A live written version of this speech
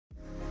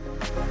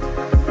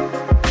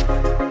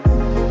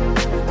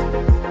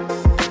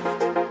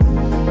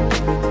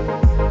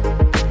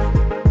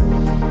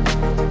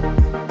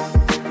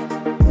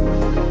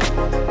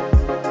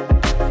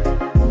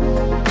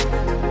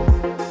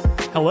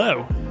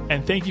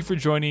and thank you for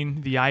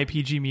joining the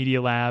IPG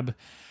Media Lab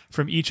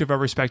from each of our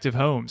respective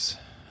homes.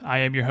 I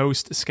am your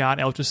host, Scott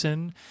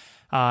Elchison,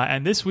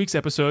 and this week's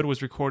episode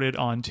was recorded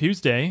on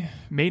Tuesday,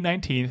 May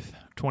 19th,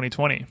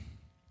 2020.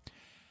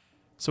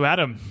 So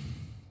Adam,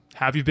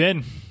 how have you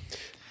been?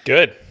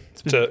 Good.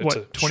 It's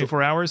been,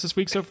 24 hours this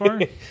week so far?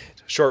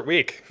 Short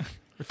week.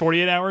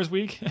 48 hours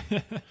week?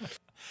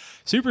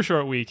 Super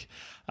short week.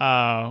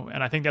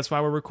 And I think that's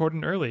why we're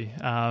recording early.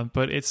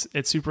 But it's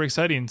super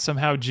exciting.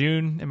 Somehow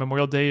June and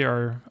Memorial Day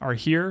are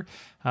here,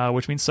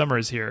 which means summer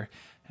is here.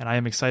 And I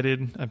am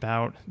excited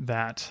about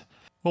that.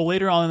 Well,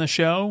 later on in the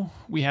show,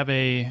 we have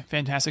a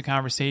fantastic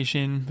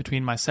conversation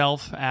between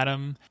myself,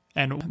 Adam,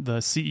 and the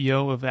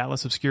CEO of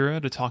Atlas Obscura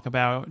to talk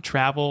about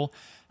travel,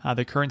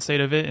 the current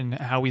state of it, and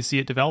how we see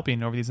it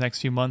developing over these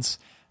next few months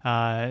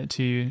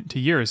to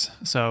years.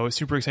 So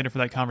super excited for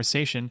that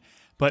conversation.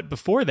 But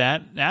before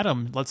that,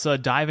 Adam, let's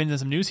dive into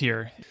some news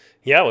here.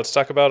 Yeah, let's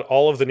talk about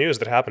all of the news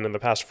that happened in the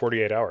past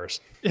 48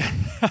 hours. It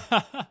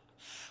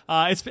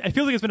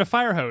feels like it's been a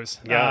fire hose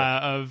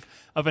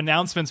of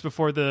announcements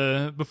before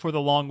the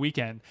long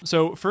weekend.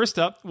 So first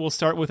up, we'll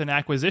start with an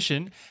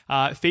acquisition.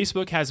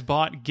 Facebook has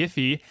bought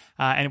Giphy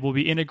and will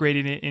be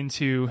integrating it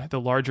into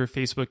the larger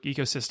Facebook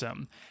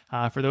ecosystem.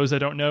 For those that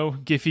don't know,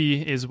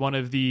 Giphy is one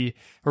of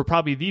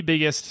probably the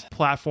biggest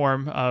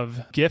platform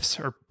of GIFs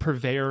or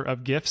purveyor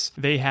of GIFs.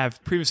 They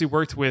have previously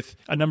worked with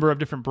a number of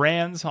different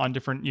brands on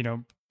different,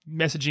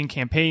 messaging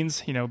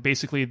campaigns.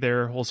 Basically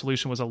their whole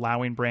solution was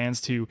allowing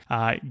brands to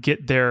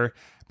get their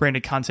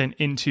branded content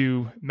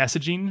into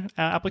messaging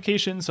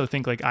applications. So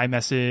think like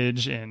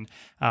iMessage and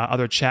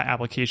other chat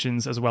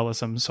applications, as well as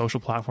some social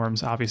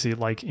platforms, obviously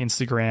like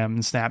Instagram,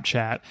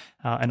 Snapchat,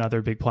 and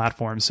other big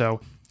platforms. So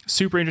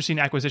super interesting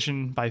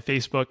acquisition by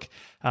Facebook.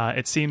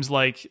 It seems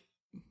like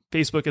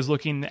Facebook is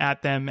looking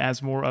at them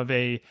as more of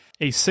a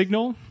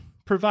signal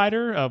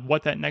provider of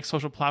what that next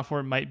social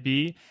platform might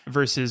be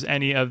versus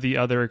any of the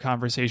other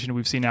conversation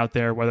we've seen out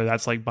there, whether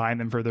that's like buying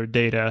them for their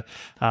data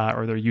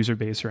or their user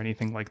base or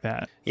anything like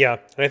that. Yeah,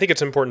 and I think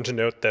it's important to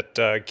note that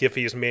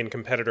Giphy's main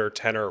competitor,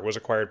 Tenor, was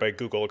acquired by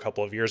Google a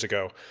couple of years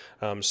ago.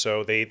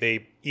 So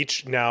they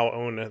each now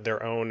own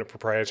their own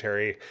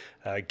proprietary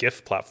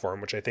GIF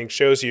platform, which I think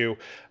shows you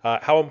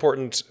how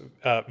important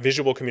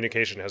visual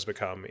communication has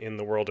become in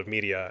the world of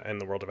media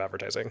and the world of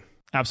advertising.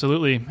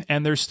 Absolutely.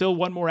 And there's still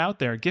one more out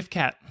there.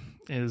 GIFcat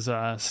is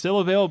still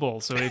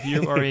available. So if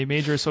you are a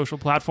major social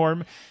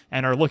platform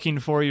and are looking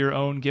for your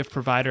own GIF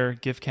provider,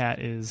 GIFcat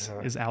is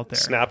out there.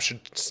 Snap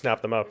should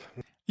snap them up.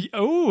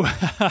 Oh,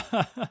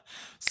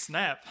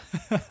 snap.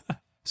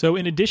 So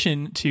in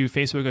addition to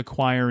Facebook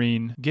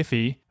acquiring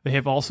Giphy, they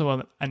have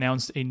also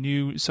announced a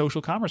new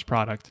social commerce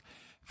product.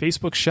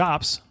 Facebook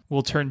Shops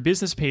will turn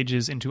business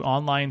pages into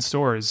online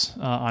stores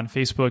on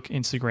Facebook,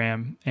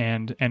 Instagram,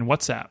 and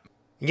WhatsApp.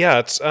 Yeah,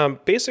 it's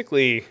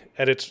basically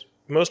at its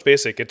most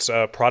basic, it's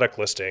a product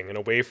listing and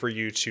a way for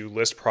you to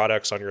list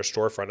products on your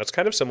storefront. It's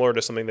kind of similar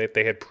to something that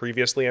they had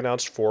previously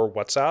announced for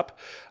WhatsApp.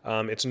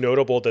 It's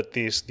notable that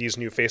these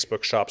new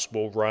Facebook shops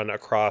will run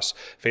across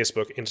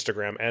Facebook,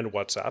 Instagram, and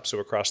WhatsApp, so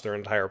across their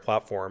entire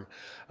platform.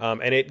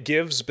 And it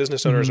gives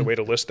business owners a way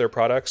to list their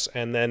products,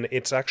 and then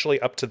it's actually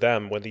up to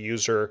them when the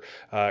user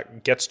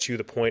gets to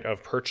the point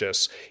of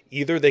purchase.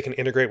 Either they can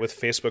integrate with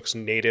Facebook's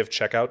native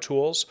checkout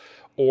tools,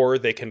 or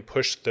they can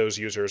push those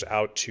users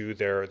out to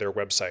their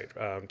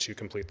website to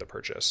complete the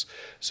purchase.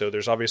 So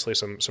there's obviously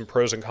some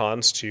pros and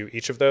cons to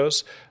each of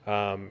those,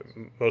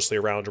 mostly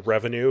around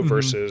revenue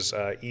versus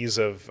ease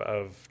of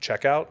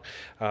checkout.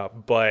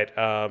 But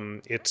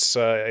it's,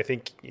 I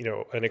think,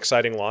 an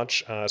exciting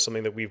launch,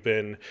 something that we've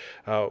been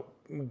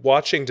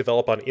watching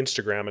develop on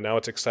Instagram, and now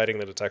it's exciting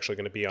that it's actually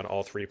going to be on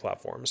all three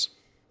platforms.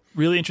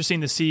 Really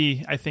interesting to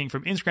see, I think,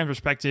 from Instagram's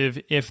perspective,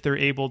 if they're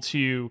able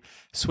to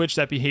switch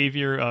that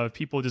behavior of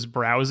people just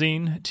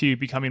browsing to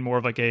becoming more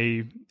of like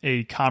a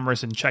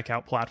commerce and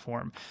checkout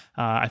platform.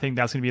 I think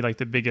that's going to be like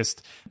the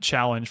biggest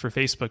challenge for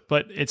Facebook.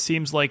 But it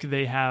seems like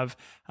they have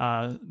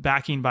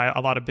backing by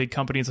a lot of big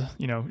companies,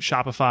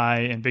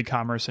 Shopify and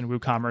BigCommerce and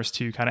WooCommerce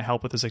to kind of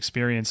help with this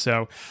experience.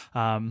 So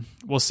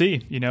we'll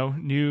see.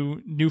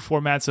 New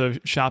formats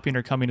of shopping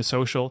are coming to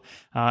social,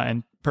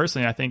 and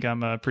personally, I think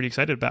I'm pretty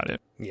excited about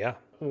it. Yeah.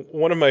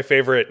 One of my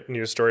favorite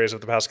news stories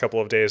of the past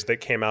couple of days that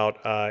came out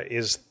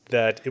is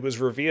that it was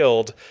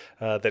revealed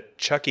that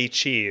Chuck E.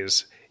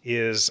 Cheese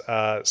is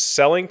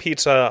selling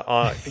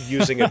pizza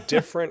using a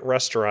different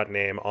restaurant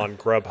name on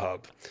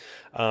Grubhub.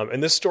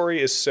 And this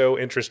story is so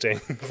interesting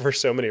for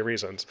so many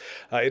reasons.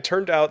 It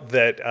turned out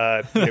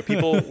that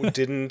people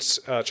didn't.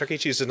 Chuck E.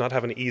 Cheese did not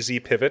have an easy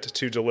pivot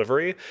to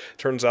delivery.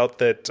 Turns out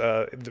that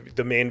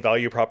the main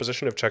value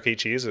proposition of Chuck E.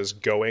 Cheese is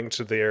going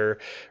to their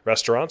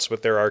restaurants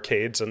with their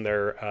arcades and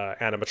their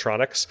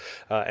animatronics,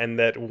 and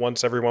that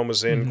once everyone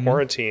was in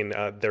quarantine,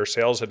 their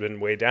sales had been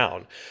way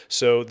down.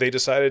 So they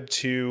decided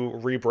to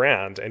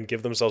rebrand and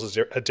give themselves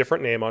a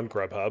different name on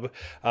Grubhub,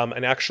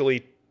 and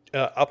actually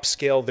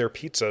upscale their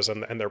pizzas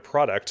and their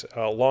product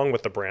along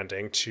with the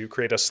branding to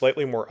create a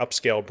slightly more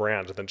upscale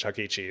brand than Chuck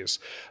E. Cheese.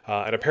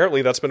 And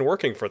apparently that's been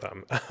working for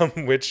them,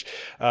 which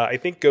I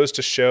think goes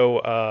to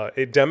show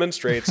it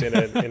demonstrates in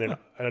an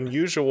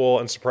unusual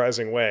and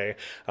surprising way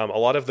a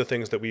lot of the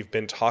things that we've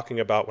been talking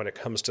about when it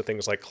comes to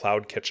things like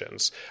cloud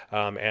kitchens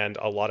and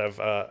a lot of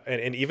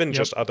and even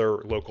just other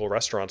local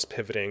restaurants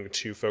pivoting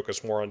to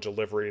focus more on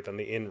delivery than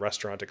the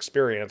in-restaurant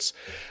experience,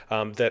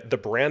 that the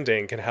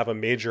branding can have a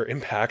major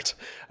impact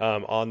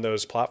on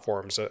those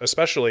platforms,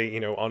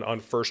 especially, on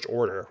first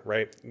order,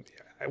 right?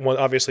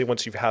 Obviously,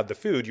 once you've had the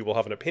food, you will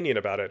have an opinion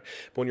about it.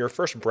 But when you're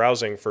first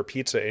browsing for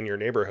pizza in your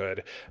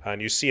neighborhood and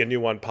you see a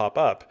new one pop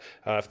up,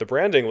 if the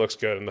branding looks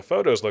good and the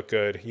photos look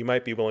good, you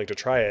might be willing to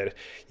try it,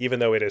 even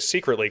though it is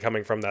secretly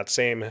coming from that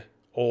same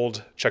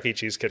old Chuck E.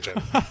 Cheese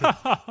kitchen.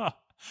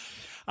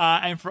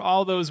 And for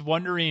all those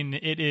wondering,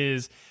 it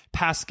is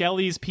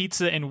Pasquelli's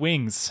Pizza and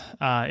Wings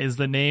is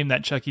the name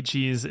that Chuck E.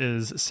 Cheese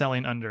is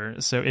selling under.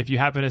 So if you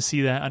happen to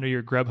see that under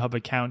your Grubhub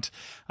account,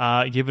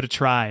 give it a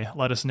try.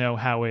 Let us know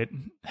how it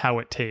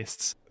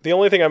tastes. The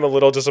only thing I'm a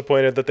little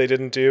disappointed that they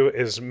didn't do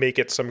is make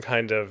it some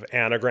kind of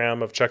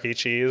anagram of Chuck E.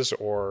 Cheese,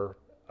 or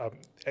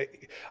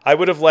I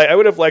would have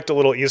liked a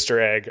little Easter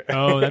egg.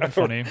 Oh, that'd be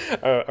funny.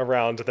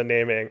 Around the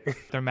naming.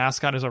 Their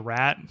mascot is a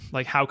rat.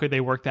 Like, how could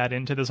they work that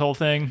into this whole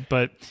thing?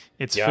 But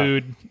it's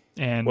food.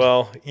 And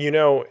well,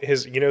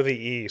 the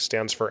E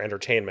stands for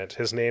entertainment.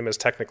 His name is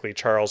technically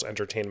Charles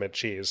Entertainment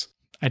Cheese.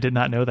 I did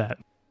not know that.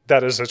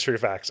 That is a true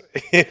fact.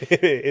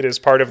 It is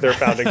part of their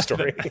founding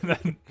story.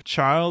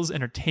 Charles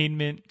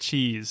Entertainment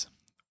Cheese.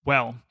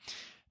 Well,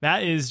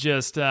 that is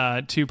just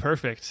too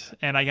perfect.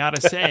 And I got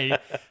to say,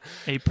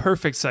 a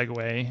perfect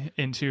segue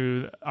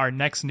into our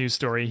next news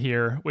story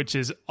here, which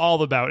is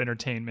all about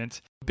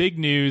entertainment. Big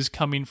news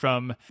coming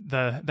from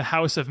the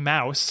House of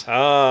Mouse.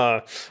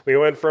 We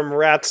went from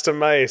rats to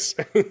mice.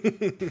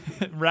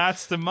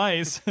 Rats to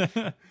mice.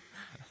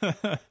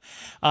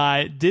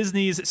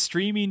 Disney's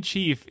streaming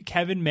chief,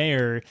 Kevin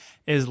Mayer,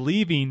 is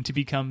leaving to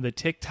become the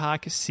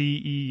TikTok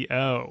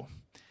CEO.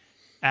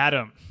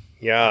 Adam.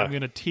 Yeah. I'm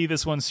going to tee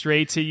this one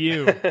straight to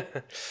you.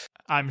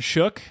 I'm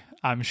shook.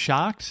 I'm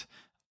shocked.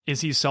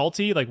 Is he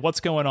salty? Like, what's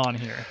going on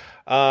here?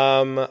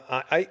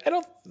 I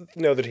don't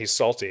know that he's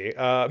salty.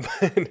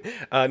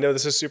 But, no,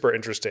 this is super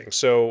interesting.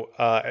 So,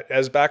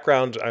 as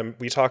background,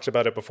 we talked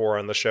about it before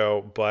on the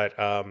show, but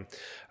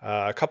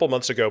a couple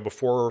months ago,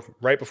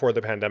 right before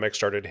the pandemic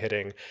started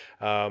hitting,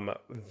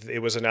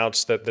 it was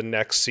announced that the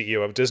next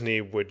CEO of Disney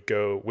would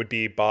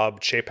be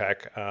Bob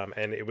Chapek,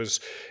 and it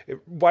was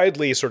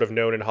widely sort of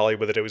known in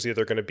Hollywood that it was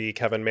either going to be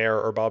Kevin Mayer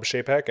or Bob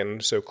Chapek,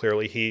 and so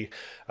clearly he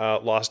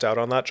lost out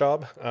on that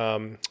job.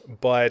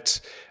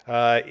 But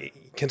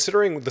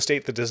considering the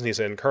state that Disney's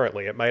in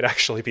currently, it might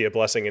actually be a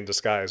blessing in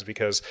disguise,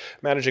 because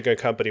managing a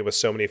company with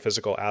so many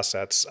physical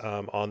assets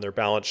on their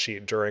balance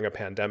sheet during a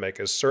pandemic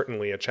is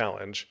certainly a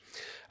challenge.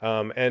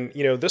 And,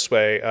 this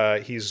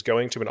way, he's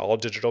going to an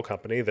all-digital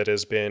company that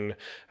has been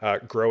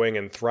growing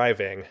and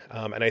thriving.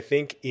 And I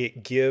think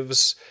it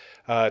gives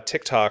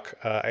TikTok,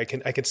 I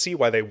can see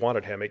why they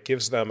wanted him. It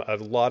gives them a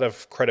lot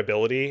of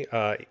credibility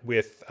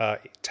with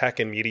tech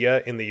and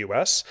media in the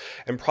US,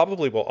 and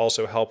probably will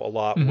also help a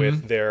lot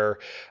with their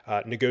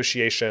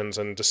negotiations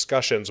and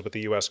discussions with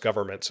the US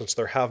government, since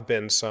there have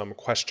been some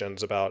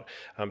questions about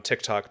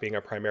TikTok being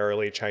a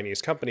primarily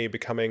Chinese company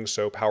becoming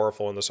so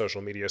powerful in the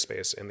social media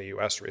space in the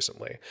US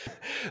recently.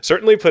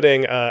 Certainly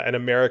putting an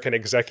American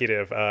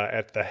executive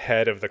at the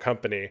head of the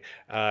company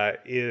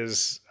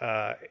is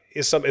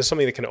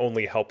something that can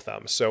only help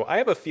them. So I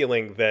have a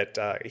feeling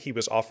that he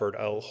was offered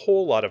a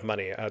whole lot of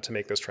money to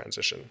make this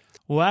transition.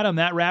 Well, Adam,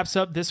 that wraps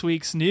up this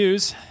week's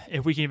news,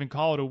 if we can even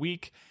call it a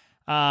week.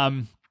 Are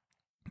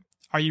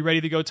you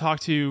ready to go talk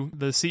to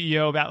the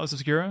CEO of Atlas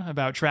Obscura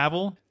about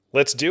travel?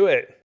 Let's do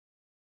it.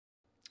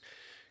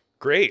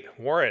 Great.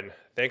 Warren,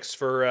 thanks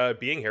for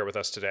being here with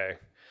us today.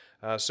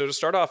 So to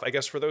start off, I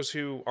guess for those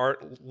who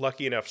aren't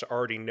lucky enough to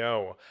already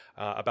know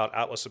about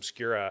Atlas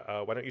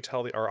Obscura, why don't you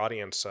tell our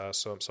audience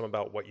some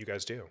about what you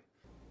guys do?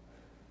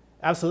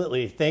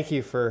 Absolutely. Thank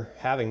you for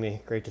having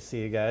me. Great to see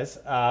you guys.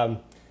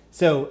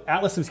 So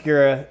Atlas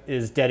Obscura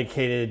is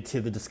dedicated to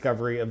the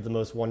discovery of the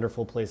most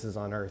wonderful places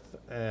on Earth.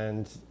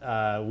 And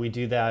we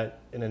do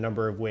that in a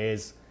number of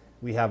ways.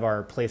 We have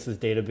our places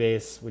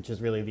database, which is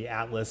really the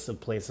atlas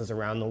of places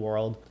around the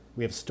world.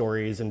 We have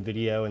stories and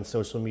video and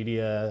social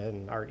media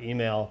and our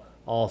email,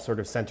 all sort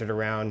of centered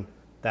around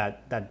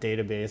that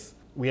database.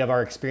 We have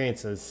our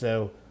experiences,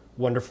 so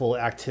wonderful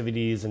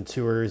activities and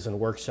tours and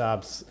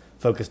workshops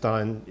focused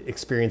on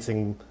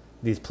experiencing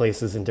these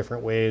places in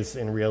different ways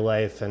in real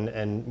life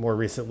and more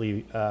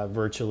recently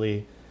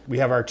virtually. We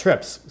have our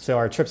trips. So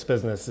our trips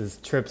business is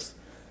trips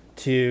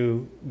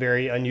to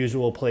very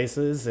unusual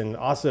places and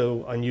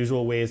also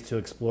unusual ways to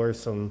explore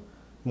some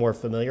more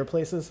familiar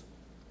places.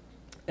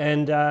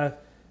 And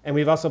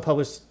we've also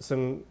published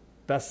some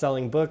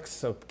best-selling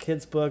books, a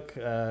kids book.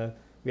 We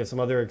have some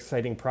other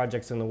exciting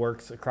projects in the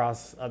works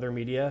across other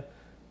media.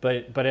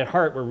 But at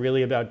heart, we're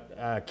really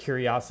about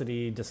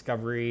curiosity,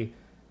 discovery,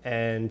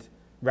 and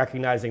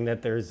recognizing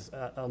that there's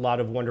a lot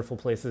of wonderful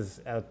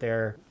places out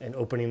there and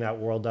opening that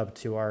world up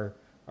to our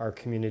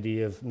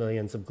community of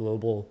millions of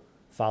global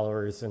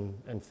followers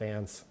and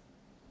fans.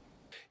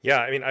 Yeah,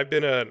 I mean, I've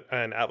been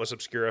an Atlas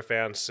Obscura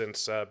fan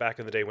since back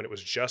in the day when it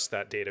was just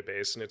that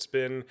database, and it's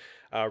been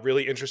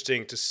really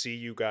interesting to see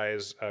you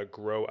guys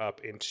grow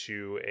up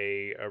into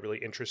a really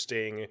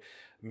interesting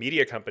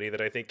media company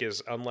that I think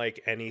is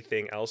unlike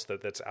anything else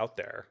that's out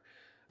there.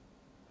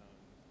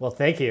 Well,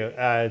 thank you.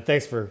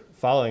 Thanks for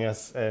following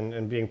us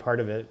and being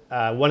part of it.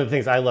 One of the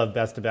things I love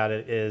best about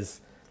it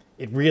is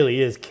it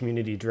really is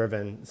community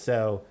driven.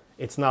 So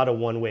it's not a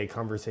one-way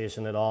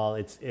conversation at all.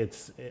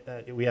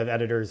 We have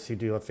editors who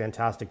do a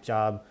fantastic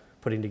job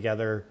putting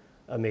together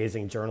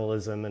amazing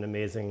journalism and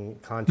amazing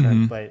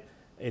content, but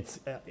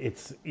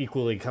it's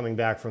equally coming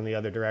back from the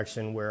other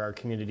direction where our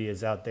community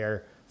is out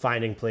there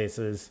finding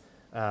places,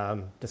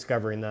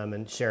 discovering them,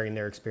 and sharing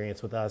their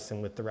experience with us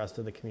and with the rest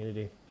of the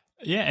community.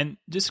 Yeah, and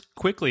just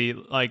quickly,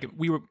 like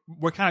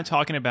we're kind of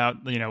talking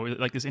about,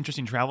 like this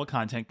interesting travel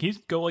content. Can you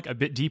go like a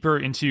bit deeper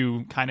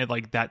into kind of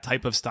like that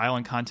type of style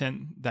and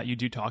content that you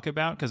do talk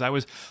about? Because I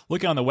was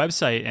looking on the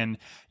website and,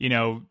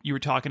 you were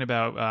talking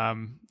about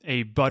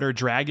a butter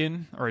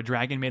dragon or a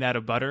dragon made out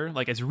of butter.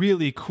 Like it's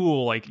really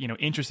cool, like,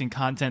 interesting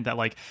content that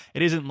like,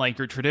 it isn't like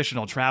your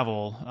traditional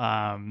travel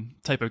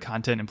type of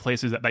content and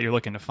places that you're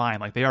looking to find.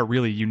 Like they are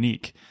really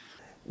unique.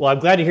 Well, I'm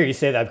glad to hear you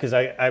say that because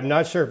I'm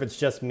not sure if it's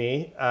just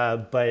me,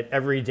 but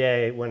every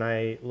day when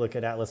I look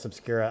at Atlas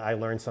Obscura, I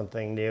learn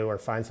something new or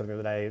find something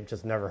that I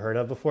just never heard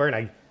of before.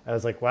 And I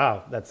was like,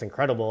 wow, that's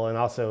incredible. And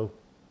also,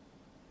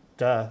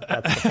 duh,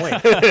 that's the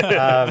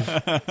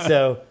point.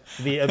 So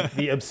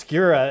the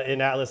Obscura in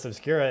Atlas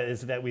Obscura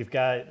is that we've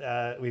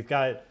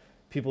got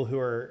people who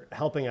are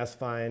helping us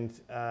find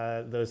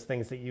those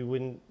things that you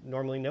wouldn't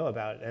normally know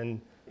about. And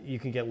you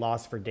can get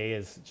lost for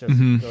days just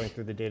going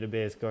through the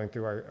database, going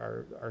through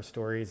our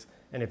stories.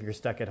 And if you're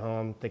stuck at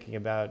home thinking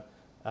about,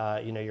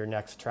 your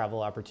next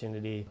travel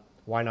opportunity,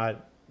 why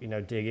not,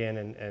 dig in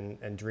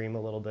and dream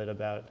a little bit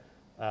about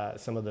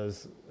some of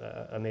those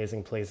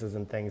amazing places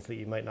and things that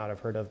you might not have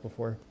heard of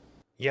before.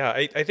 Yeah,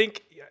 I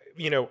think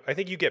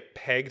you get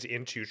pegged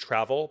into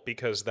travel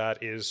because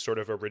that is sort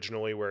of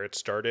originally where it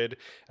started.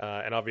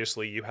 And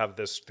obviously you have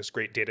this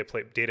great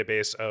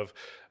database of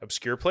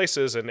obscure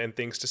places and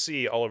things to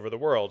see all over the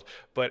world.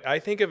 But I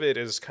think of it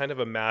as kind of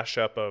a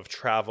mashup of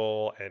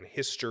travel and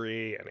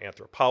history and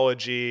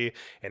anthropology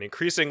and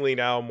increasingly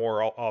now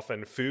more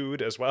often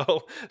food as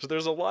well. So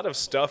there's a lot of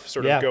stuff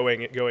sort of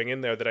going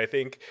in there that I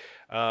think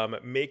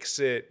makes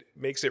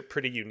it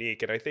pretty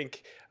unique, and I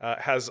think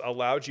has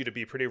allowed you to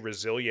be pretty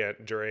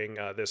resilient during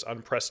this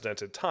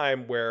unprecedented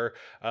time where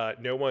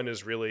no one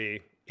is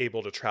really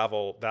able to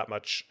travel that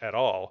much at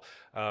all.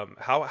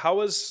 How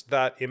has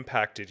that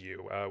impacted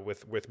you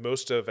with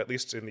most of, at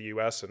least in the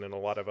U.S. and in a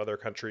lot of other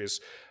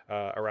countries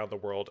around the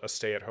world, a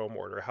stay-at-home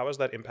order? How has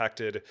that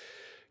impacted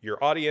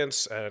your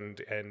audience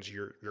and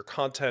your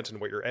content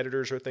and what your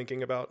editors are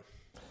thinking about?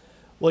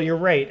 Well, you're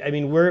right. I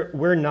mean,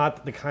 we're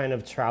not the kind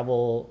of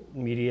travel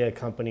media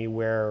company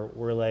where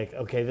we're like,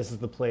 okay, this is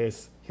the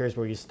place, here's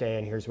where you stay,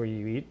 and here's where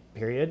you eat,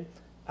 period.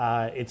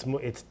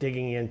 It's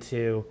digging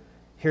into,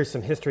 here's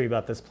some history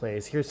about this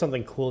place, here's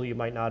something cool you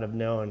might not have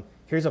known,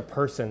 here's a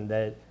person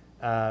that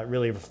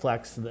really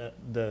reflects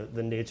the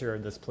nature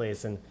of this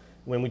place. And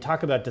when we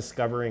talk about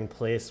discovering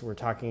place, we're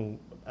talking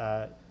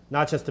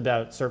not just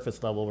about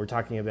surface level, we're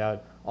talking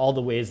about all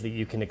the ways that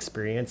you can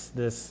experience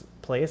this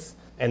place.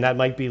 And that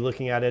might be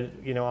looking at it,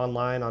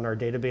 online on our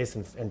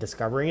database and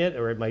discovering it,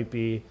 or it might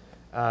be,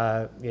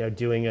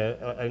 doing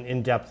an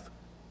in-depth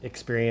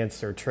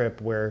experience or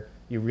trip where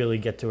you really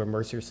get to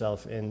immerse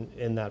yourself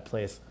in that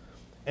place.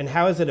 And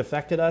how has it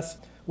affected us?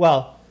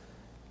 Well,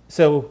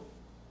 so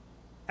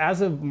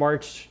as of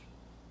March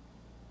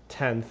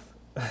 10th,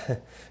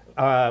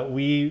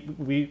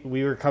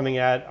 we were coming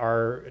at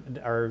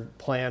our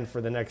plan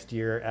for the next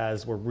year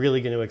as we're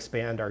really going to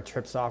expand our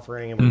trips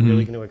offering, and we're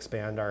really going to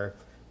expand our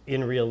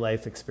in real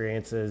life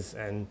experiences,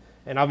 and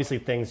obviously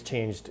things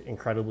changed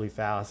incredibly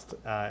fast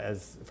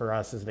as for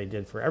us as they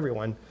did for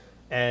everyone,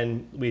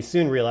 and we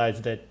soon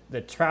realized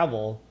that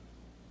travel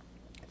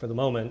for the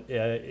moment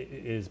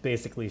is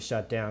basically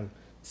shut down.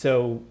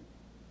 So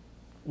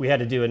we had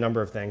to do a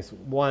number of things.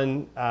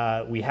 One,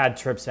 we had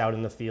trips out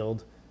in the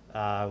field.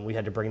 We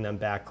had to bring them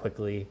back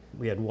quickly.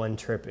 We had one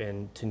trip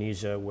in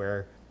Tunisia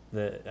where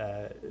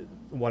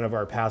one of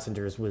our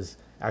passengers was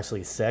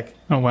actually sick.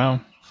 Oh, wow.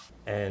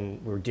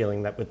 And we were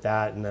dealing with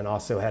that, and then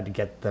also had to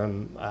get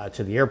them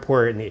to the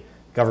airport, and the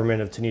government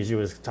of Tunisia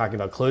was talking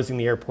about closing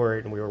the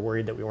airport, and we were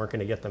worried that we weren't going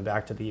to get them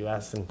back to the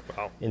U.S.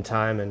 in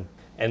time.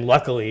 And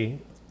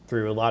luckily,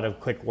 through a lot of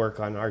quick work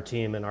on our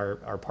team and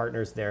our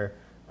partners there,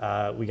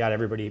 we got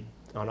everybody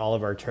on all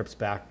of our trips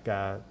back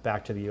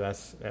to the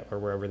U.S. or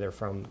wherever they're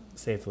from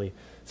safely.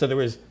 So there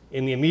was,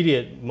 in the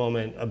immediate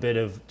moment, a bit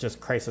of just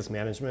crisis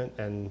management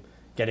and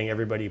getting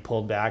everybody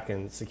pulled back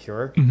and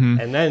secure.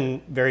 And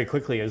then very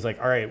quickly it was like,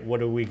 all right,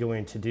 what are we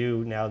going to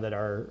do now that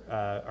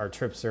our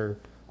trips are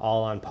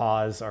all on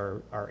pause,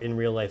 our in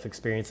real life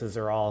experiences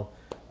are all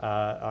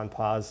on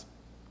pause.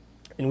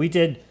 And we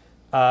did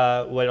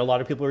what a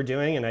lot of people are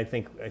doing, and I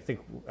think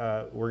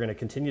we're going to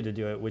continue to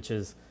do it, which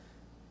is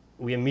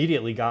we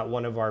immediately got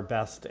one of our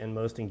best and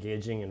most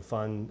engaging and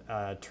fun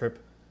trip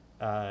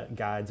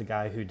guides, a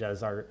guy who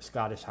does our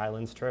Scottish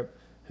Highlands trip,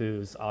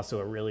 who's also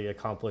a really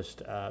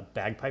accomplished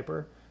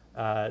bagpiper,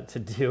 to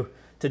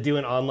do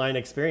an online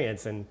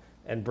experience and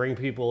bring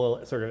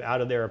people sort of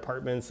out of their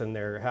apartments and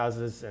their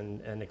houses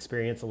and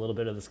experience a little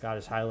bit of the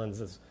Scottish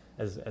Highlands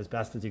as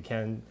best as you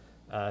can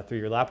through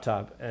your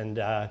laptop. And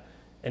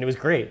it was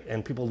great,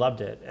 and people loved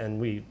it. And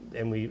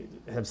we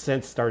have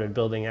since started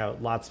building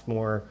out lots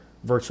more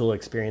virtual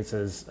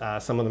experiences.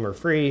 Some of them are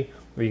free,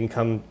 where you can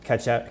come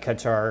catch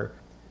our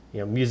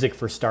music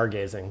for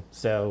stargazing.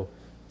 So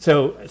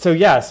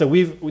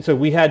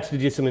we had to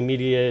do some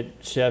immediate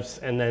shifts,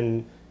 and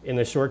then in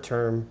the short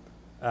term,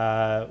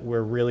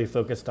 we're really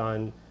focused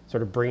on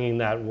sort of bringing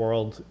that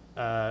world,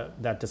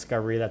 that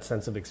discovery, that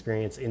sense of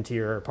experience into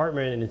your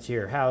apartment and into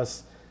your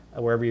house,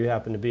 wherever you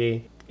happen to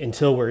be,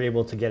 until we're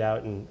able to get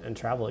out and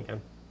travel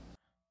again.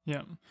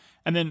 Yeah.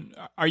 And then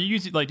are you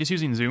just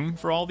using Zoom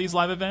for all these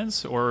live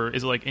events, or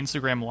is it like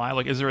Instagram Live?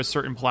 Like, is there a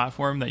certain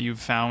platform that you've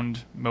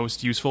found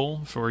most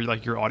useful for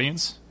like your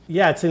audience?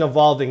 Yeah, it's an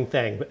evolving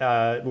thing.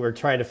 We're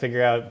trying to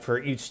figure out for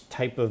each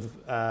type of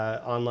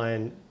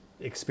online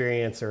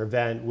experience or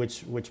event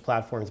which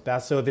platform's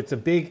best. So if it's a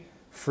big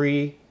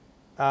free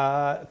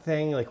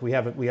thing, like we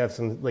have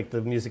some like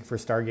the music for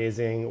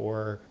stargazing,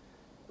 or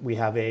we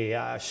have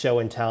a show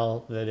and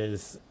tell that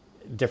is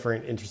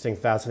different, interesting,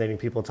 fascinating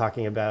people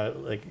talking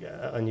about like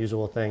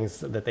unusual things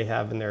that they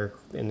have in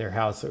their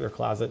house or their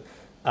closet,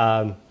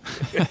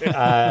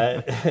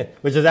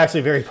 which is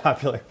actually very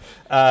popular.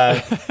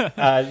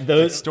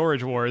 Those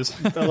storage wars.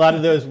 A lot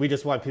of those, we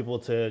just want people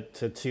to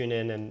tune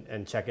in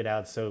and check it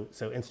out. So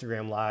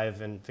Instagram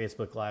Live and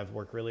Facebook Live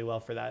work really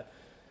well for that.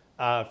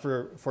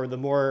 For the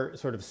more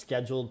sort of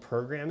scheduled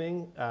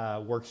programming,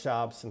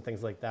 workshops and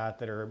things like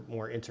that are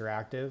more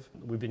interactive,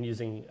 we've been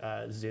using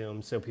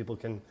Zoom, so people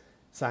can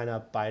sign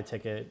up, buy a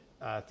ticket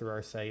through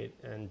our site,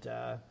 and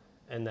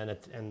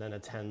then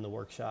attend the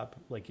workshop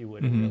like you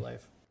would in real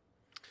life.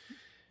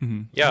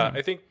 Mm-hmm. Yeah,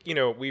 I think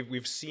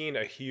we've seen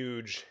a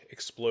huge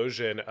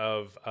explosion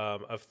of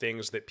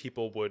things that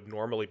people would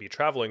normally be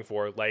traveling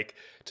for, like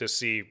to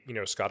see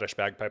Scottish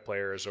bagpipe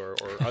players or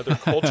other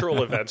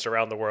cultural events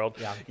around the world.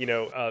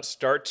 Yeah.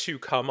 Start to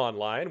come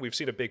online. We've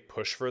seen a big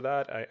push for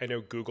that. I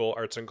know Google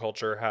Arts and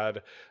Culture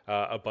had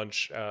a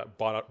bunch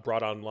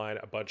brought online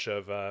a bunch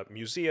of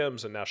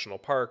museums and national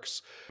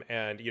parks,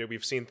 and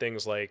we've seen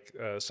things like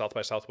South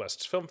by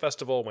Southwest Film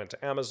Festival went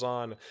to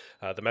Amazon.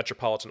 The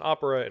Metropolitan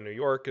Opera in New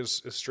York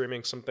is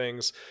streaming some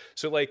things.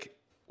 So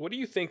what do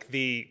you think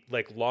the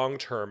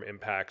long-term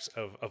impact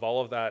of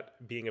all of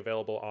that being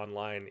available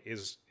online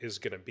is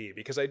going to be?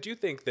 Because I do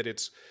think that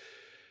it's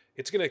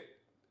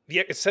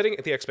setting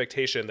the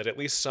expectation that at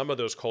least some of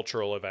those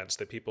cultural events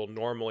that people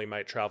normally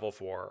might travel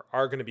for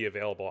are going to be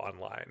available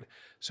online.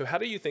 So how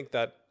do you think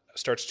that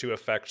starts to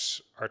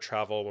affect our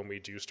travel when we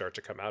do start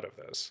to come out of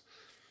this?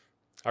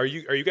 Are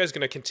you guys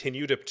going to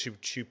continue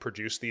to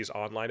produce these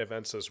online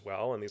events as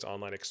well, and these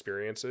online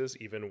experiences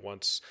even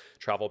once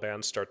travel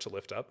bans start to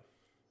lift up?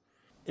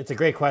 It's a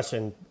great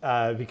question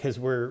because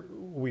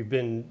we've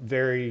been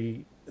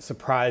very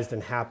surprised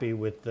and happy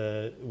with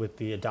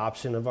the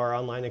adoption of our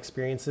online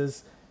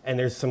experiences, and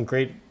there's some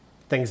great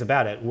things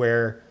about it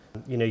where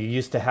you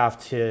used to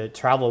have to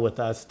travel with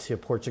us to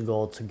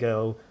Portugal to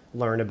go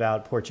learn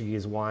about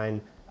Portuguese wine.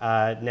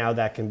 Now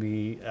that can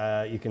be,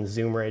 you can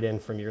Zoom right in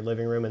from your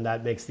living room, and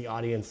that makes the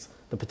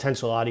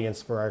potential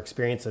audience for our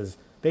experiences,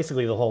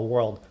 basically the whole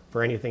world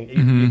for anything.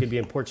 You could be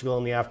in Portugal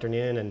in the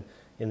afternoon and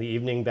in the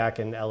evening back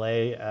in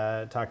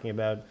LA talking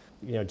about,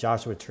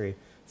 Joshua Tree.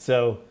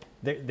 So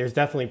there's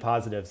definitely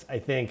positives. I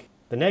think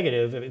the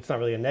negative, it's not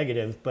really a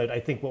negative, but I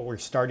think what we're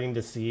starting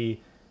to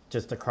see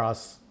just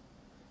across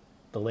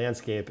the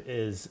landscape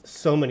is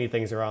so many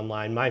things are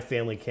online. My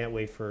family can't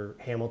wait for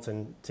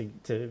Hamilton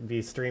to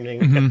be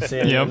streaming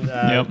soon.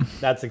 Yep.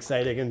 That's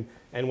exciting.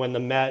 And when the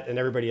Met and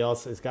everybody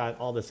else has got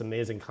all this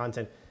amazing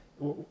content,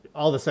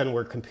 all of a sudden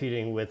we're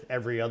competing with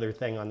every other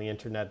thing on the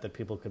internet that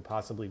people could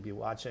possibly be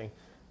watching.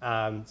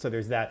 So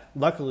there's that.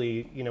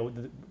 Luckily,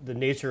 the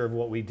nature of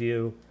what we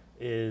do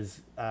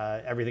is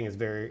everything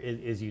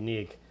is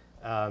unique,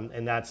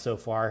 and that so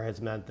far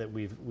has meant that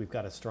we've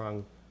got a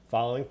strong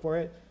following for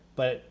it.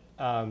 But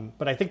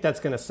I think that's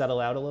going to settle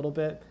out a little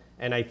bit.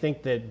 And I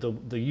think that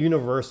the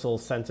universal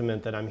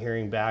sentiment that I'm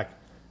hearing back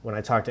when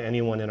I talk to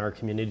anyone in our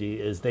community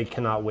is they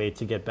cannot wait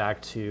to get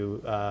back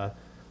to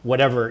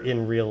whatever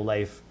in real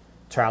life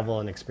travel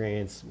and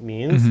experience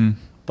means.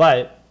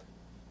 But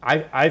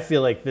I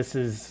feel like this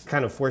has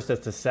kind of forced us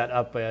to set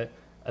up a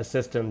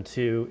system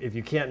to, if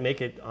you can't make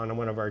it on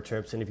one of our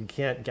trips and if you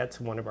can't get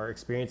to one of our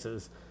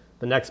experiences,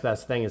 the next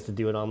best thing is to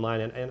do it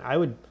online. And I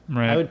would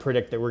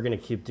predict that we're going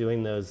to keep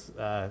doing those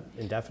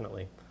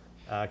indefinitely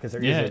because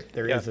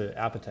there is an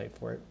appetite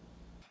for it.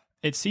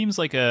 it seems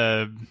like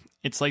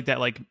it's like that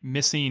like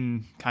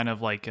missing kind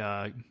of like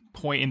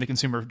point in the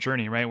consumer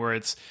journey, right? Where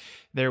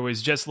there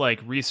was just like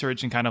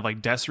research and kind of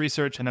like desk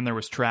research, and then there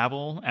was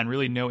travel and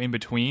really no in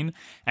between.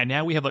 And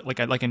now we have like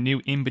a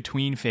new in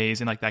between phase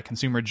in like that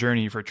consumer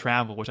journey for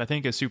travel, which I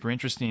think is super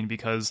interesting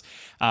because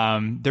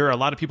there are a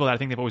lot of people that I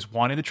think they've always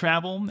wanted to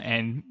travel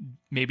and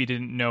maybe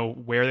didn't know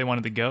where they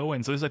wanted to go.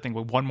 And so this, I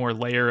think, one more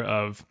layer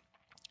of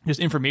just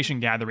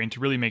information gathering to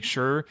really make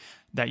sure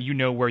that you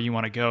know where you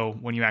want to go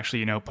when you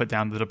actually, put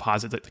down the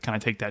deposit to kind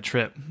of take that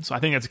trip. So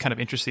I think that's kind of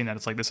interesting that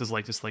it's like, this is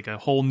like just like a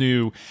whole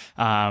new,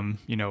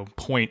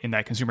 point in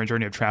that consumer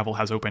journey of travel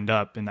has opened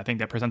up. And I think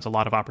that presents a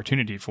lot of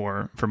opportunity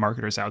for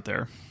marketers out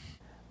there.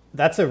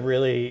 That's a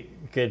really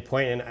good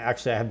point. And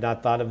actually I have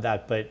not thought of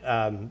that, but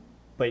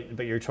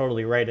you're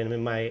totally right. And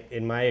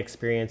in my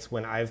experience,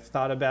 when I've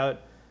thought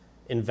about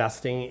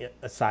investing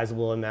a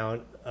sizable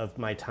amount of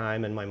my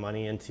time and my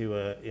money into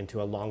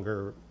a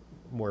longer,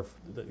 more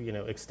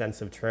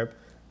extensive trip,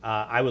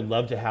 I would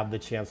love to have the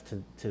chance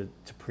to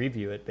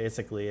preview it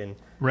basically and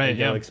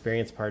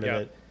experience part of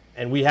it.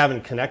 And we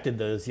haven't connected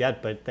those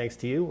yet, but thanks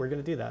to you, we're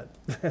going to do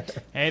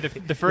that. Hey,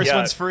 the first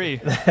one's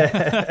free.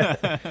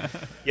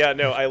 Yeah,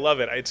 no, I love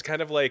it. It's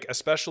kind of like,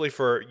 especially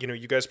for,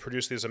 you guys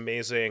produce these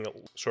amazing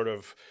sort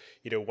of,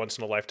 once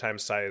in a lifetime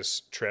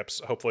size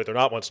trips. Hopefully they're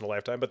not once in a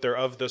lifetime, but they're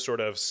of the sort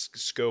of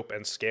scope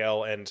and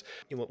scale and,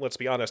 let's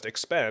be honest,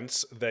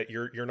 expense that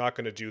you're not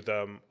going to do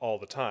them all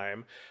the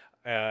time.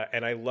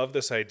 And I love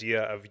this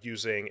idea of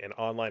using an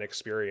online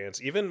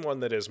experience, even one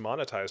that is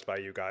monetized by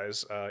you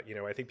guys.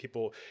 I think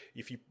people,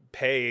 if you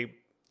pay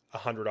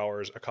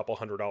 $100, a couple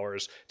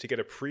 $100 to get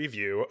a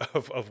preview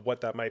of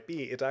what that might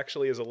be, it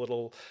actually is a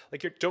little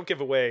like don't give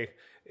away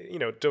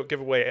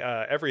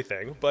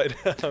everything, but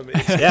it's a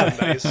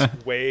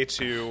nice way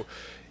to,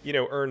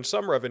 earn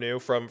some revenue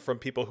from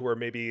people who are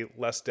maybe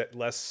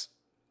less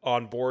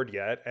on board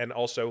yet, and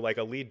also like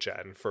a lead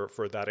gen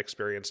for that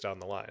experience down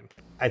the line.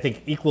 I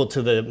think equal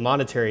to the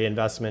monetary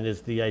investment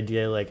is the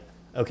idea like,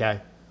 okay,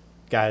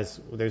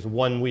 guys, there's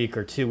 1 week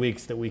or 2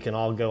 weeks that we can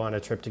all go on a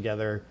trip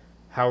together.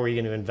 How are we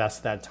going to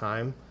invest that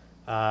time?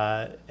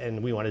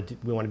 And we want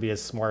to be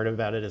as smart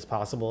about it as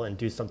possible and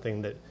do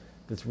something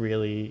that's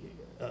really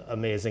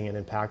amazing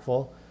and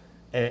impactful.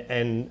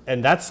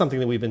 And that's something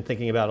that we've been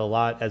thinking about a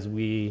lot as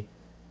we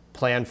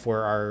plan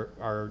for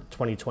our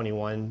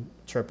 2021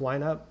 trip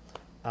lineup.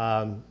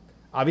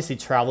 Obviously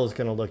travel is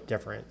going to look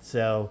different.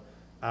 So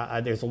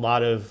there's a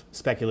lot of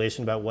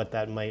speculation about what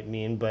that might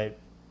mean, but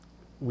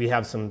we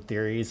have some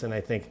theories. And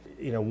I think,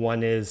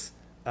 one is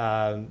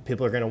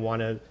people are going to want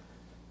to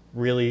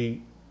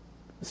really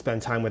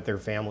spend time with their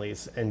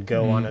families and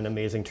go on an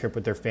amazing trip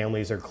with their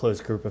families or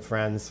close group of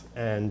friends.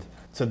 And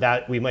so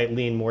that we might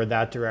lean more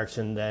that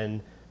direction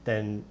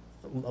than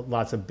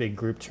lots of big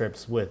group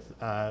trips with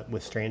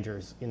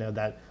strangers.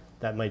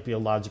 That might be a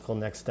logical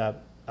next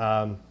step.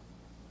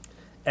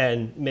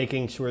 And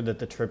making sure that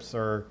the trips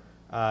are,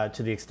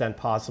 to the extent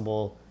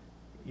possible,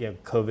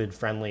 COVID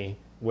friendly,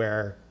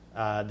 where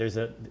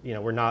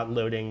we're not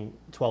loading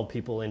 12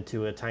 people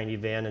into a tiny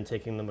van and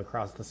taking them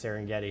across the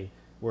Serengeti.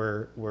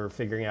 We're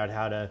figuring out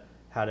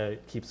how to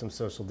keep some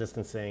social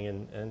distancing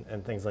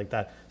and things like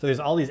that. So there's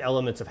all these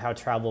elements of how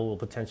travel will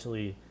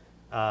potentially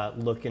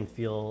look and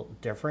feel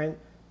different.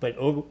 But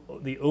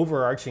the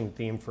overarching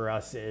theme for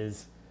us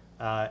is,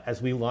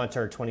 as we launch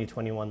our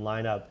 2021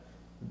 lineup,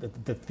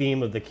 the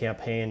theme of the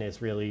campaign is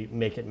really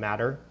make it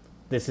matter.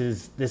 This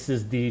is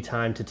the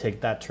time to take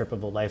that trip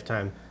of a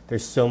lifetime.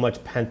 There's so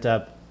much pent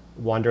up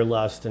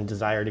wanderlust and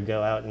desire to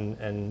go out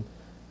and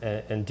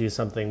do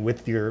something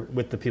with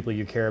the people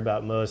you care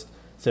about most.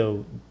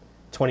 So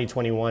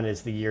 2021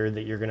 is the year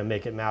that you're going to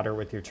make it matter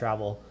with your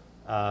travel.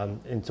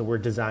 And so we're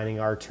designing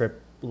our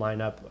trip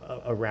lineup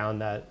around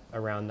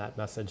that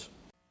message.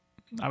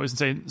 I was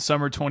going to say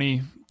summer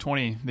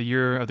 2020, the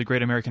year of the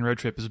Great American Road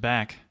Trip, is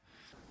back.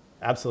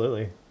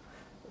 Absolutely.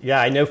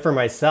 Yeah, I know for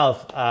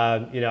myself,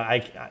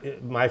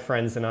 my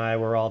friends and I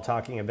were all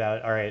talking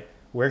about, all right,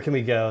 where can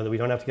we go that we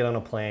don't have to get on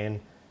a plane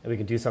and we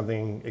can do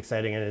something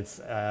exciting? And it's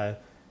a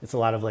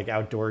lot of like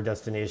outdoor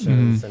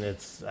destinations, and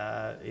it's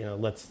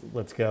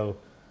let's go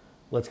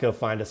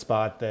find a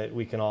spot that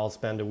we can all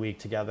spend a week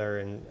together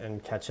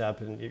and catch up.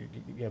 And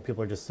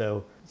people are just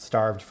so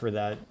starved for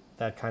that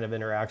kind of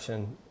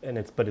interaction,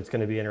 but it's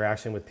going to be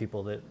interaction with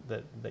people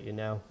that you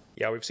know.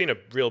 Yeah, we've seen a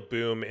real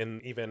boom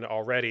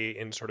already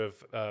in sort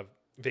of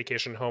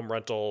vacation home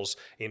rentals,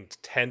 in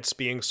tents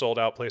being sold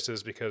out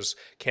places, because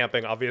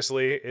camping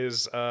obviously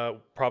is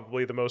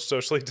probably the most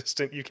socially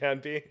distant you can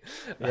be.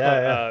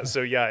 Yeah.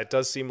 So yeah, it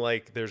does seem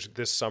like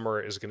this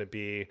summer is going to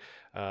be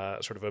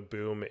sort of a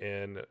boom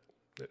in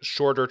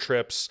shorter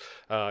trips,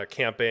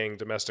 camping,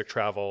 domestic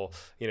travel,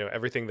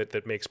 everything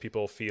that makes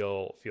people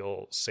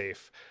feel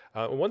safe.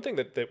 One thing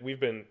that we've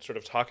been sort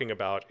of talking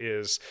about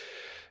is,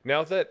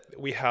 now that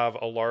we have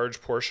a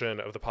large portion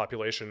of the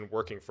population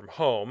working from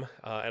home,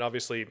 and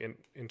obviously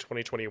in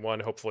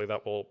 2021, hopefully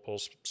that will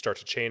start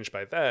to change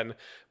by then.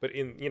 But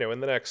in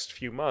the next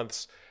few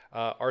months,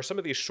 are some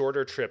of these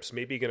shorter trips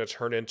maybe going to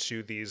turn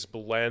into these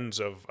blends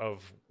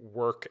of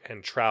work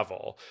and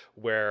travel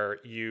where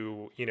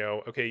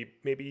okay,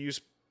 maybe you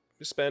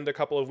spend a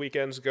couple of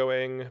weekends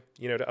going,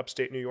 to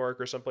upstate New York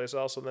or someplace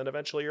else, and then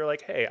eventually you're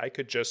like, hey, I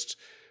could just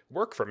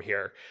work from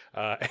here,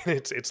 and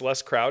it's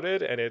less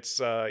crowded, and it's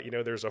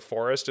there's a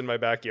forest in my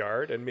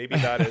backyard, and maybe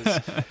that is,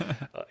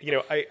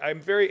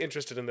 I'm very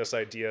interested in this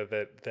idea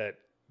that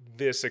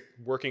this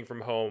working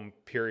from home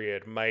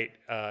period might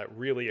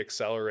really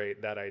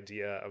accelerate that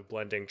idea of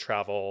blending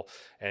travel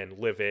and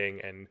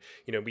living. And,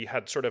 we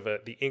had sort of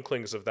the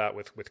inklings of that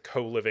with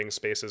co-living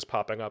spaces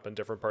popping up in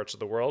different parts of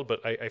the world.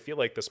 But I feel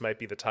like this might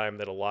be the time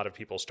that a lot of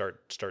people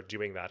start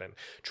doing that, and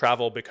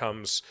travel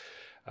becomes,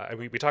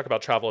 we talk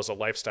about travel as a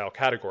lifestyle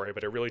category,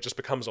 but it really just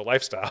becomes a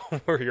lifestyle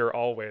where you're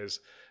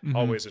always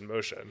in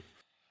motion.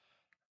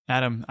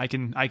 Adam, I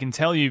can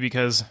tell you,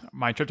 because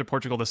my trip to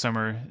Portugal this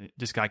summer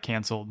just got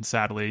canceled,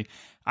 sadly.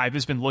 I've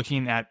just been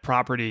looking at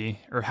property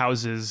or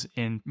houses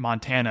in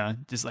Montana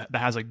that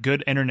has a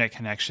good internet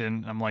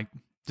connection. I'm like,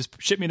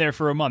 just ship me there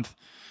for a month.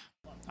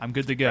 I'm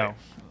good to go.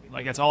 Right.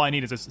 Like, that's all I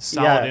need is a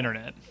solid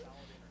internet.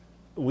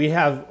 We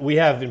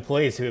have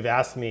employees who have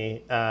asked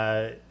me,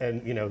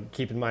 and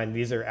keep in mind,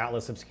 these are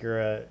Atlas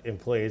Obscura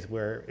employees,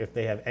 where if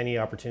they have any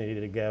opportunity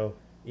to go,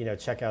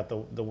 check out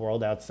the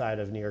world outside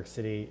of New York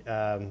City,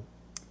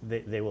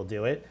 they will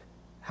do it.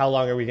 How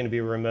long are we going to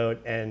be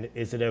remote, and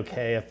is it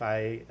okay if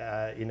I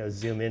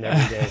zoom in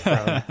every day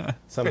from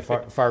some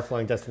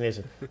far-flung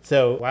destination?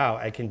 So wow,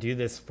 I can do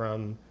this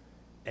from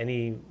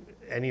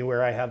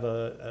anywhere I have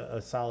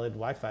a solid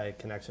Wi-Fi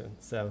connection.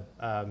 So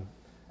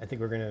I think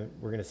we're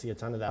gonna see a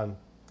ton of that.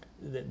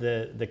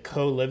 The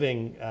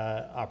co-living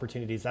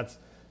opportunities,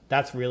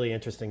 that's really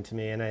interesting to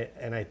me, and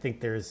I think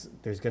there's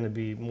going to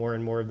be more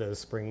and more of those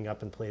springing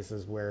up in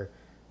places where,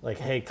 like,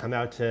 hey, come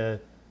out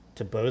to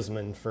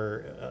Bozeman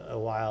for a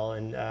while,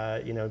 and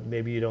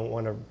maybe you don't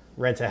want to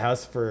rent a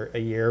house for a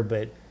year,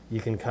 but you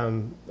can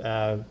come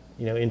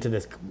into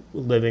this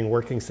living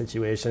working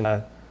situation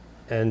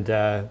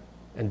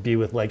and be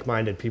with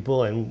like-minded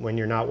people, and when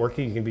you're not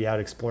working, you can be out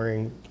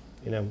exploring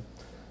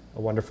a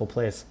wonderful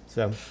place.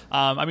 So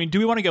do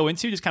we want to go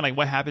into just kind of like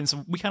what happens?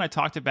 We kind of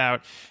talked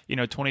about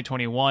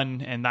 2021,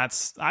 and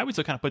that's, I would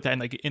still kind of put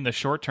that in the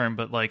short term,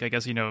 but like, I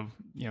guess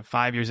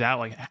 5 years out,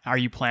 like, are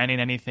you planning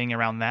anything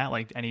around that?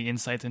 Like, any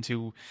insights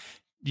into,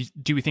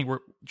 do we think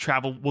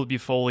travel will be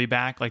fully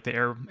back, like the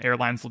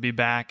airlines will be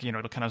back,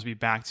 it'll kind of be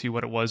back to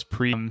what it was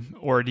pre,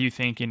 or do you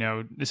think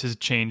this has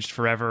changed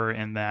forever,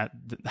 and that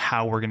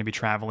how we're going to be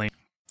traveling,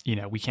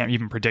 we can't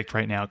even predict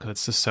right now because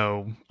it's just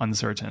so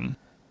uncertain?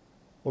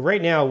 Well,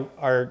 right now,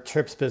 our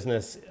trips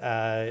business,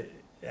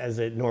 as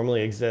it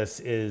normally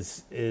exists,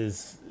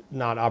 is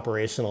not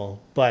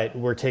operational, but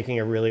we're taking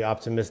a really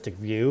optimistic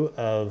view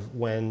of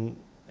when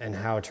and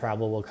how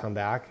travel will come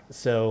back.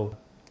 So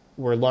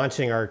we're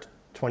launching our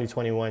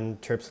 2021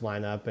 trips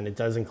lineup, and it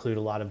does include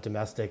a lot of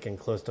domestic and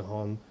close to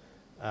home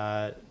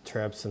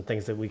trips and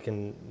things that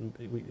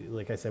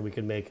like I said, we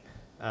could make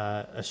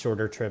a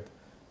shorter trip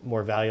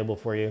more valuable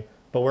for you.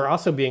 But we're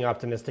also being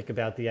optimistic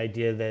about the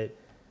idea that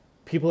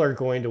people are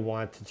going to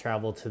want to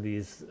travel to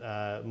these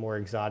more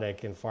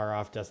exotic and far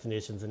off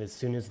destinations, and as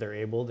soon as they're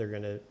able, they're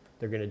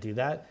gonna do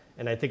that.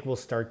 And I think we'll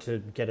start to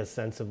get a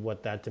sense of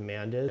what that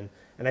demand is.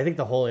 And I think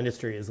the whole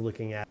industry is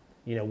looking at,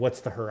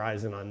 what's the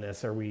horizon on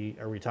this? Are we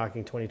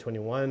talking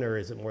 2021, or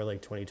is it more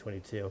like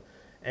 2022?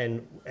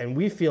 And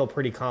we feel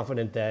pretty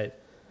confident that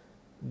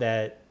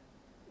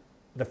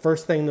the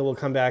first thing that will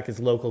come back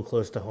is local,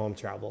 close to home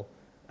travel.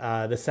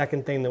 The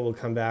second thing that will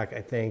come back,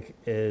 I think,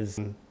 is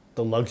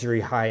the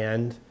luxury high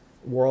end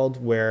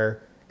world,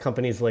 where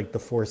companies like the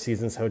Four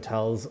Seasons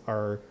hotels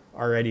are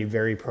already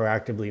very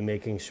proactively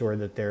making sure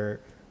that their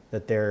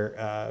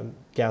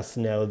guests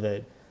know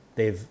that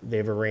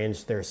they've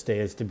arranged their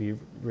stays to be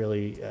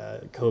really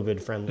COVID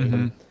friendly,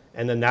 mm-hmm.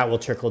 and then that will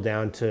trickle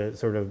down to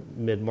sort of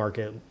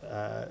mid-market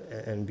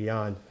and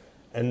beyond.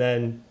 And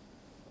then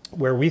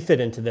where we fit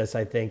into this,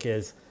 I think,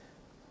 is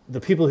the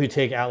people who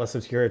take Atlas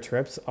Obscura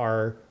trips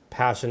are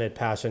passionate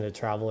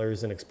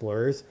travelers and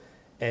explorers.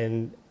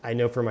 And I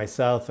know for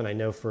myself, and I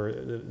know for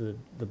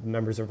the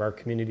members of our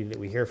community that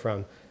we hear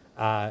from,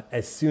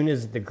 as soon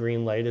as the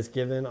green light is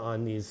given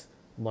on these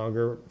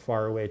longer,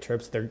 far away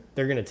trips, they're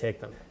going to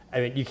take them. I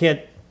mean, you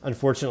can't,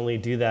 unfortunately,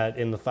 do that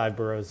in the 5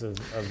 boroughs of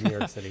New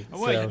York City.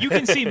 Well, you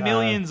can see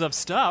millions of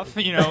stuff,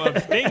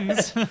 of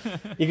things.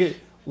 You could,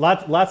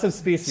 lots of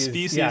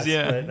species, yes,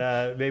 yeah,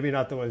 but maybe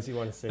not the ones you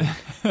want to see.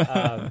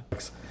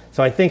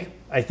 So I think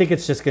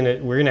it's just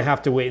we're gonna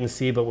have to wait and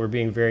see, but we're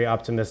being very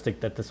optimistic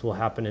that this will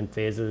happen in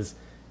phases.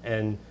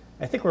 And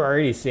I think we're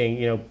already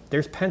seeing,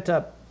 there's pent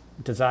up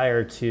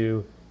desire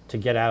to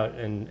get out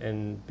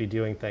and be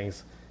doing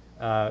things.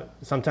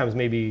 Sometimes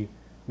maybe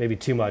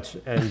too much,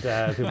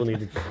 and people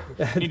need to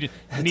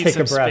take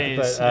a breath.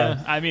 Space. But,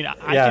 yeah. I mean,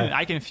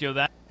 I can feel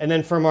that. And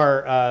then from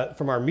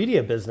our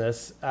media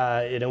business,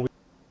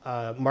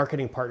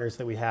 marketing partners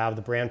that we have,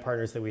 the brand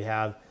partners that we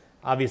have.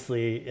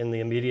 Obviously, in the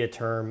immediate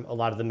term, a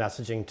lot of the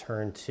messaging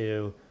turned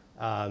to,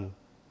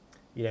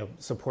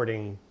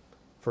 supporting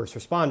first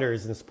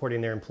responders and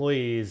supporting their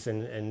employees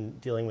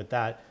and dealing with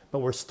that. But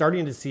we're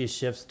starting to see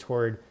shifts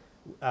toward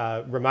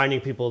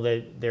reminding people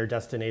that their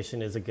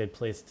destination is a good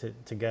place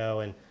to go,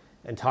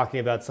 and talking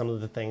about some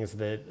of the things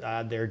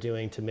that they're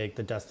doing to make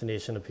the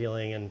destination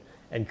appealing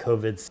and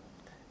COVID's.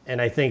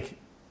 And I think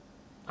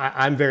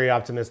I'm very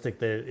optimistic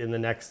that in the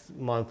next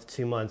month,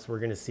 2 months, we're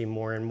going to see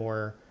more and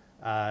more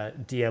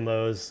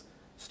DMOs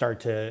start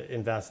to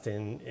invest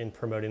in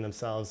promoting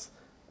themselves.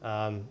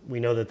 We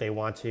know that they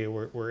want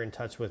to. We're in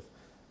touch with,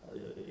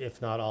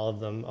 if not all of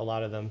them, a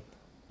lot of them.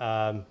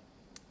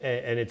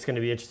 And it's going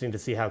to be interesting to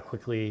see how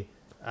quickly,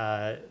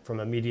 from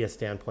a media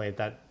standpoint,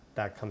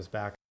 that comes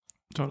back.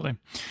 Totally.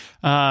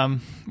 Well,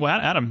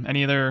 Adam,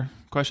 any other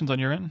questions on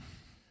your end?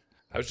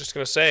 I was just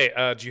going to say,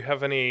 do you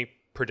have any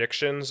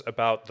predictions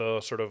about the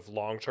sort of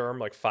long term,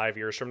 like 5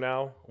 years from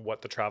now,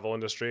 what the travel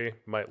industry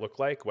might look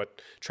like,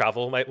 what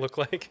travel might look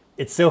like?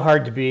 It's so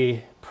hard to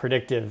be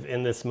predictive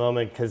in this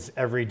moment because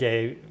every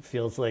day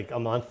feels like a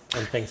month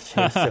and things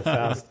change so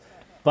fast.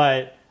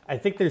 But I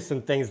think there's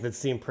some things that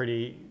seem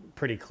pretty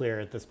clear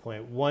at this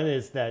point. One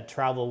is that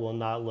travel will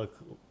not look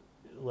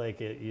like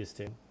it used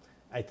to.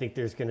 I think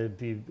there's going to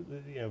be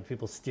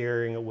people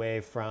steering away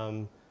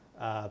from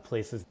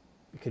places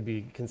could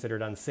be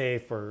considered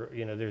unsafe, or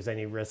there's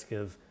any risk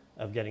of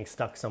getting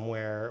stuck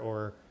somewhere,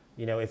 or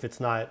if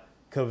it's not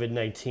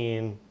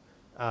COVID-19,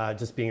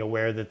 just being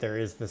aware that there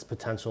is this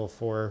potential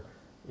for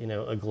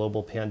a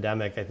global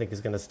pandemic, I think is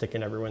going to stick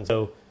in everyone's.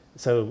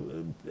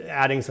 So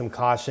adding some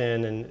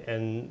caution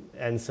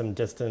and some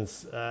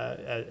distance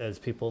as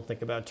people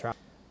think about travel.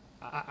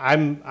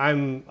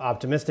 I'm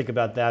optimistic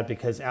about that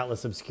because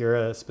Atlas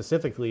Obscura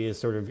specifically is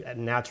sort of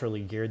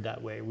naturally geared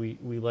that way.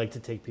 We like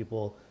to take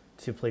people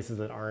to places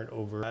that aren't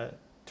over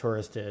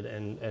touristed,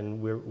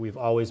 and we've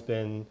always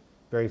been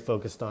very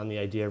focused on the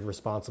idea of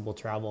responsible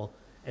travel.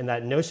 And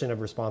that notion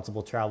of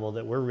responsible travel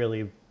that we're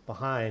really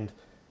behind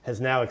has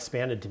now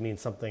expanded to mean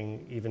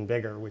something even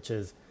bigger, which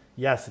is,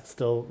 yes, it's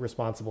still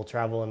responsible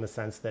travel in the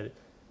sense that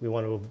we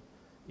want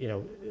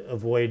to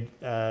avoid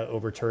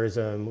over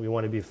tourism. We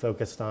want to be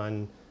focused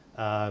on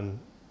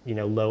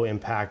low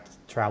impact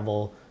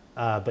travel,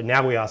 but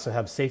now we also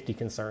have safety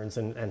concerns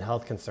and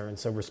health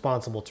concerns. So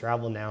responsible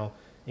travel now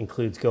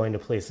includes going to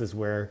places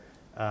where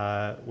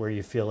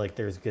you feel like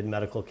there's good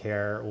medical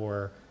care,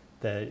 or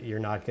that you're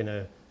not going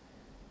to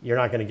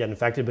get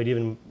infected, but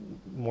even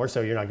more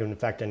so, you're not going to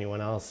infect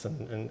anyone else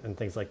and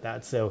things like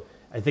that. So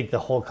I think the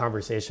whole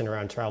conversation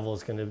around travel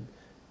is going to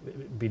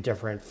be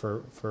different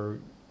for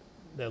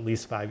at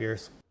least 5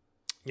 years.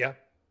 Yeah.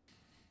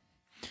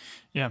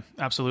 Yeah,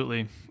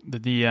 absolutely.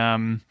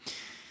 It'll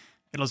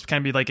kind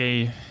of be like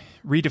a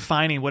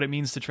redefining what it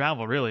means to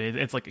travel, really.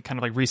 It's like kind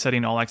of like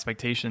resetting all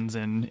expectations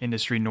and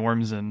industry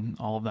norms and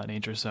all of that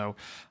nature. So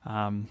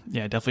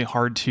definitely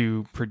hard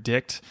to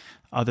predict,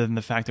 other than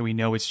the fact that we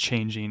know it's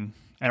changing,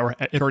 or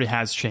it already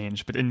has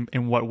changed, but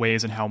in what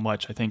ways and how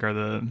much, I think, are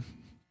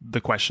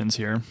the questions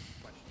here.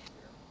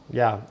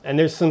 Yeah, and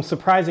there's some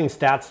surprising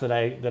stats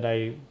that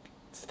I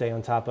stay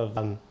on top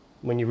of.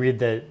 When you read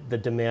that the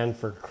demand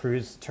for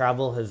cruise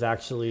travel has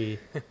actually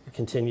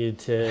continued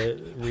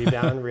to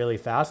rebound really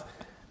fast,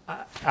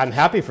 I'm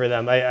happy for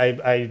them.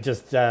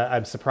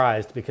 I'm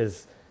surprised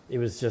because it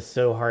was just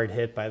so hard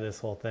hit by this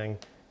whole thing.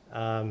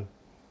 So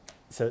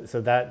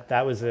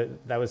that was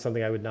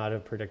something I would not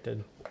have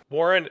predicted.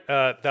 Warren,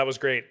 that was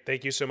great.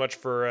 Thank you so much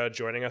for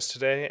joining us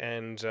today,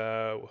 and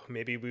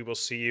maybe we will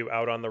see you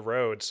out on the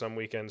road some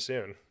weekend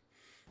soon.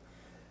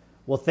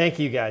 Well, thank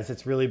you guys.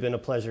 It's really been a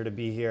pleasure to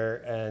be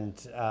here, and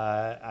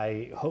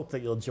I hope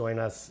that you'll join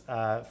us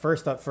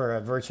first up for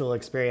a virtual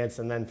experience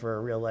and then for a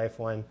real life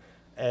one.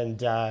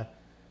 And yeah,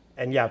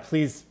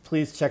 please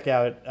check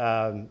out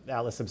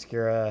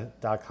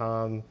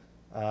atlasobscura.com,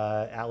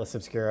 Atlas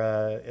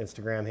Obscura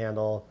Instagram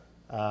handle.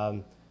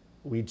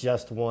 We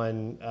just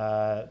won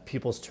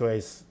People's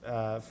Choice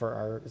for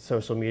our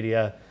social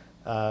media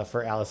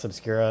for Atlas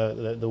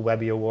Obscura, the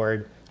Webby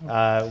Award.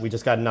 We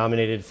just got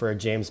nominated for a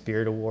James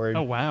Beard Award.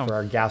 Oh, wow. For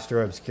our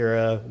Gastro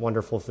Obscura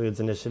Wonderful Foods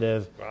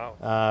Initiative.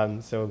 Wow.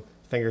 So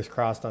fingers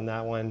crossed on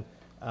that one.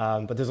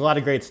 But there's a lot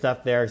of great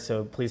stuff there,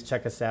 so please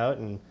check us out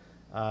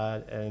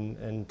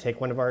and take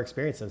one of our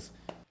experiences.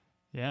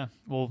 Yeah.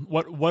 Well,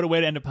 what a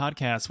way to end a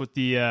podcast with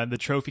the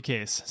trophy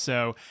case.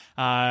 So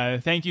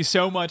thank you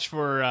so much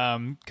for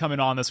coming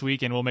on this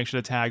week, and we'll make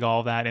sure to tag all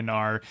of that in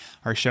our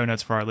show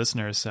notes for our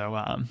listeners. So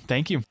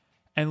thank you.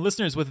 And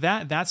listeners, with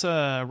that's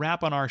a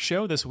wrap on our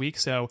show this week.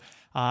 So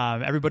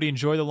everybody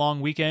enjoy the long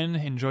weekend,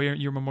 enjoy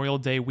your Memorial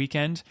Day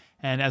weekend.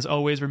 And as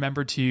always,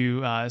 remember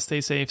to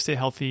stay safe, stay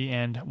healthy,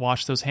 and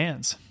wash those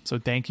hands. So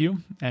thank you,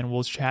 and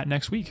we'll chat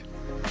next week.